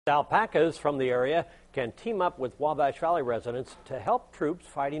Alpacas from the area can team up with Wabash Valley residents to help troops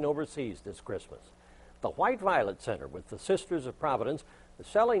fighting overseas this Christmas. The White Violet Center with the Sisters of Providence is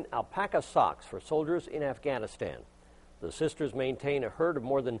selling alpaca socks for soldiers in Afghanistan. The sisters maintain a herd of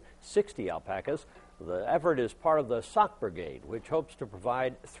more than 60 alpacas. The effort is part of the Sock Brigade, which hopes to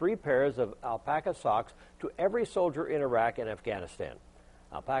provide 3 pairs of alpaca socks to every soldier in Iraq and Afghanistan.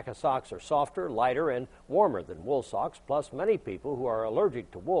 Alpaca socks are softer, lighter, and warmer than wool socks, plus many people who are allergic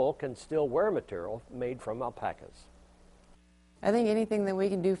to wool can still wear material made from alpacas. I think anything that we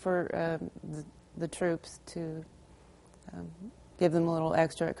can do for the troops to give them a little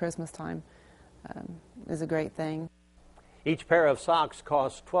extra at Christmas time is a great thing. Each pair of socks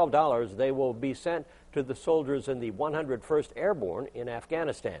costs $12. They will be sent to the soldiers in the 101st Airborne in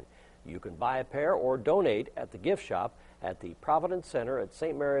Afghanistan. You can buy a pair or donate at the gift shop at the Providence Center at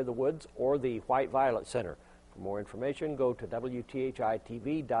St. Mary of the Woods or the White Violet Center. For more information, go to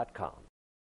WTHI-TV.com.